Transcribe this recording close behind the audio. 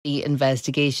The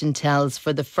investigation tells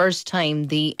for the first time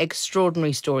the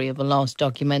extraordinary story of a lost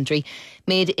documentary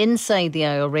made inside the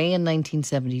IRA in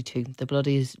 1972,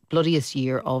 the bloodiest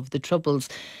year of the Troubles.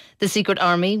 The Secret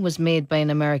Army was made by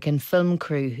an American film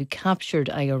crew who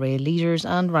captured IRA leaders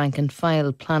and rank and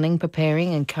file, planning,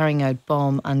 preparing and carrying out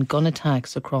bomb and gun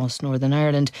attacks across Northern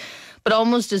Ireland. But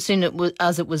almost as soon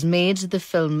as it was made, the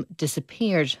film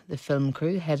disappeared. The film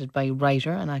crew, headed by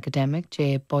writer and academic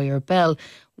J. Boyer Bell,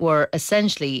 were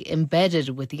essentially embedded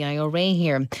with the IRA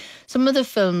here. Some of the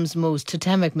film's most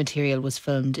totemic material was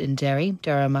filmed in Derry.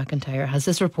 Dara McIntyre has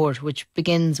this report, which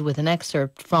begins with an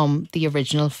excerpt from the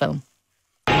original film.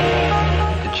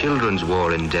 The children's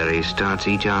war in Derry starts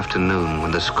each afternoon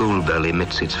when the school bell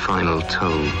emits its final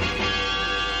toll.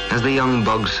 As the young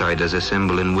Bogsiders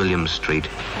assemble in William Street,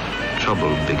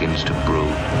 trouble begins to brew.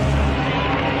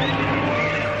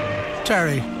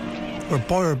 Derry, where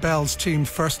Boyer Bell's team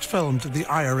first filmed the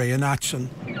IRA in action.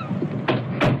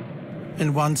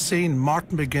 In one scene,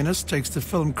 Martin McGuinness takes the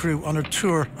film crew on a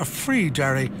tour of Free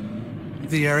Derry,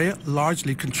 the area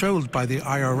largely controlled by the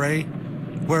IRA,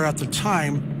 where at the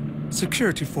time,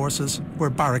 security forces were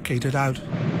barricaded out.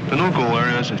 The no-go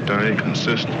areas of Derry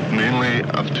consist mainly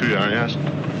of two areas,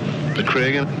 the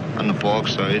Craigan and the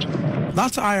Bogside.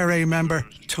 That's IRA member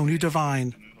Tony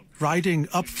Devine, riding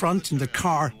up front in the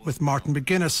car with Martin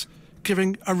McGuinness,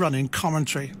 giving a running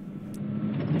commentary.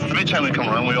 Every time we come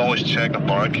around, we always check the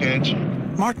barricades.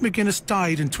 Martin McGuinness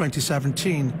died in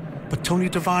 2017, but Tony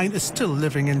Devine is still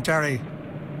living in Derry,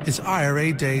 his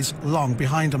IRA days long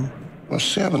behind him. I was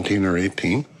 17 or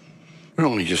 18. We're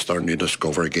only just starting to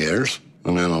discover gears,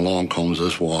 and then along comes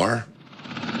this war.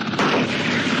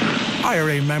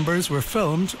 IRA members were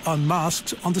filmed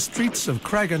unmasked on the streets of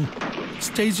Craigan,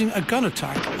 staging a gun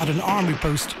attack at an army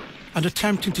post and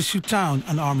attempting to shoot down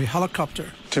an army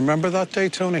helicopter. Do you remember that day,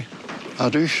 Tony? I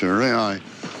do, surely.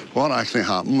 What actually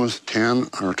happened was 10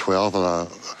 or 12 of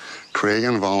the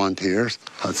Craigan volunteers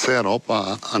had set up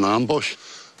an ambush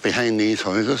behind these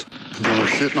houses. They were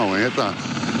shooting away at the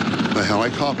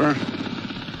helicopter.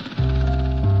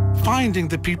 Finding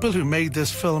the people who made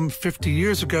this film 50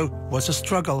 years ago was a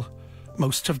struggle.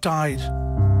 Most have died.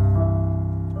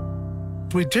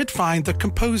 We did find the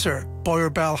composer Boyer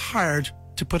Bell hired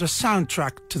to put a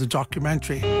soundtrack to the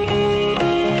documentary.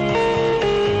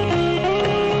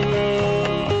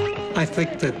 I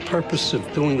think the purpose of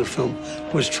doing the film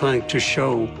was trying to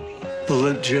show the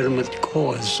legitimate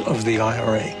cause of the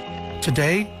IRA.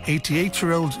 Today,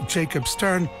 88-year-old Jacob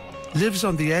Stern lives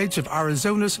on the edge of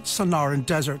Arizona's Sonoran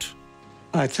Desert.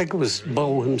 I think it was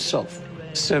Bo himself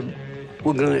said,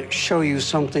 "We're going to show you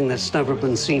something that's never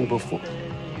been seen before."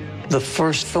 The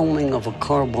first filming of a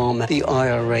car bomb the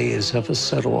IRA has ever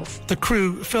set off. The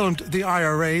crew filmed the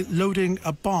IRA loading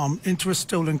a bomb into a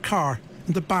stolen car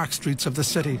in the back streets of the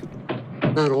city.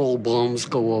 Not all bombs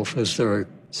go off as they're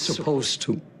supposed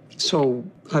to. So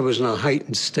I was in a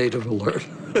heightened state of alert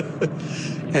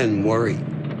and worry.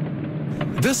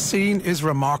 This scene is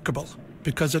remarkable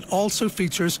because it also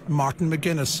features Martin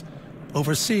McGuinness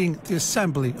overseeing the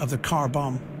assembly of the car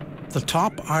bomb. The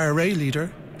top IRA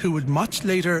leader, who would much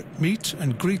later meet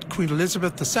and greet Queen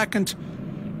Elizabeth II,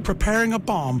 preparing a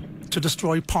bomb to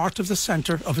destroy part of the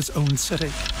centre of his own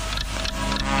city.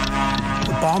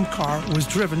 The bomb car was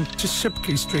driven to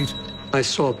Shipkey Street. I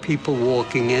saw people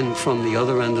walking in from the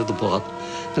other end of the block,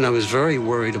 and I was very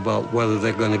worried about whether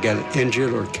they're going to get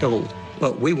injured or killed.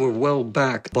 But we were well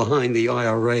back behind the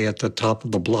IRA at the top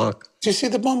of the block. Did you see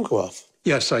the bomb go off?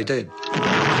 Yes, I did.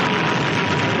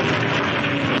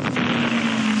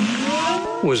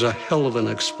 It was a hell of an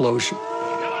explosion.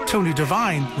 Tony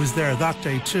Devine was there that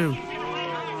day too.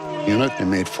 They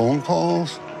made phone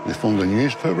calls, they phoned the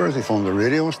newspapers, they phoned the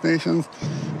radio stations,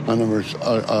 and there was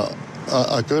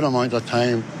a good amount of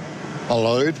time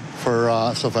allowed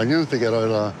for civilians to get out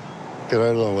of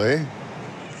the way.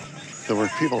 There were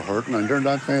people hurt and injured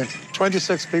that day.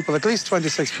 26 people, at least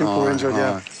 26 people were injured,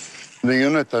 yeah. The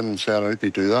unit didn't set out to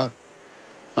do that.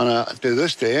 And to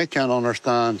this day, I can't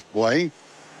understand why,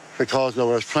 because there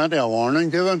was plenty of warning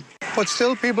given. But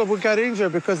still people would get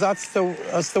injured because that's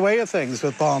the way of things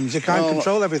with bombs. You can't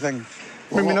control everything.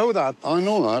 We know that. I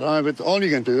know that, but all you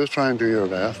can do is try and do your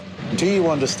best. Do you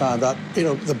understand that,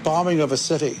 the bombing of a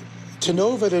city, to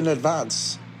know of it in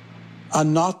advance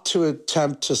and not to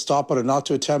attempt to stop it or not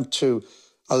to attempt to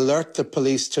alert the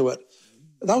police to it,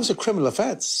 that was a criminal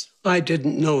offence. I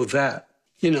didn't know that.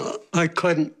 I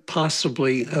couldn't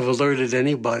possibly have alerted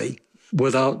anybody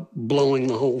without blowing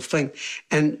the whole thing.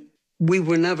 And we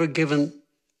were never given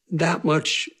that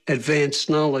much advanced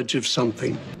knowledge of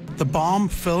something. The bomb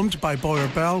filmed by Boyer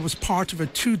Bell was part of a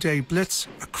 2-day blitz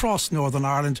across Northern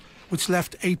Ireland which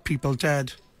left 8 people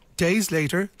dead. Days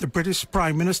later, the British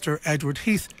Prime Minister Edward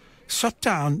Heath shut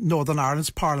down Northern Ireland's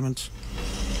Parliament.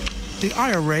 The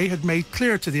IRA had made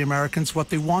clear to the Americans what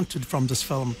they wanted from this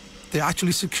film. They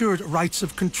actually secured rights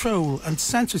of control and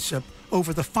censorship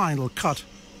over the final cut.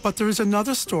 But there is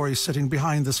another story sitting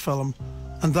behind this film,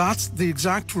 and that's the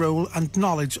exact role and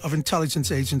knowledge of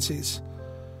intelligence agencies.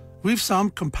 We've some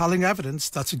compelling evidence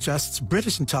that suggests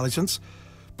British intelligence,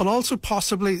 but also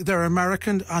possibly their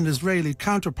American and Israeli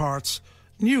counterparts,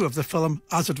 knew of the film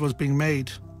as it was being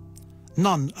made.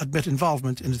 None admit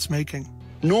involvement in its making.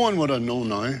 No one would have known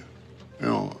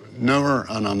now. Never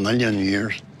in a million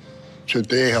years should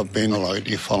they have been allowed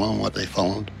to film what they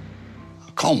filmed.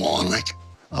 Come on, like,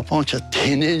 a bunch of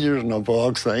teenagers on the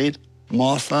bog side,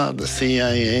 Mossad, the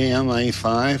CIA,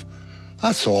 MI5,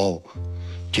 that's all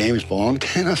James Bond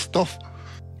kind of stuff.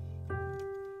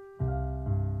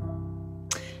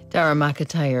 Dara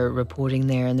McIntyre reporting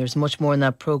there, and there's much more in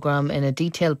that programme in a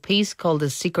detailed piece called The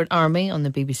Secret Army on the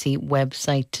BBC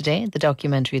website today. The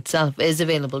documentary itself is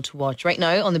available to watch right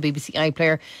now on the BBC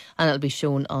iPlayer, and it'll be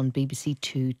shown on BBC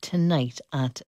Two tonight at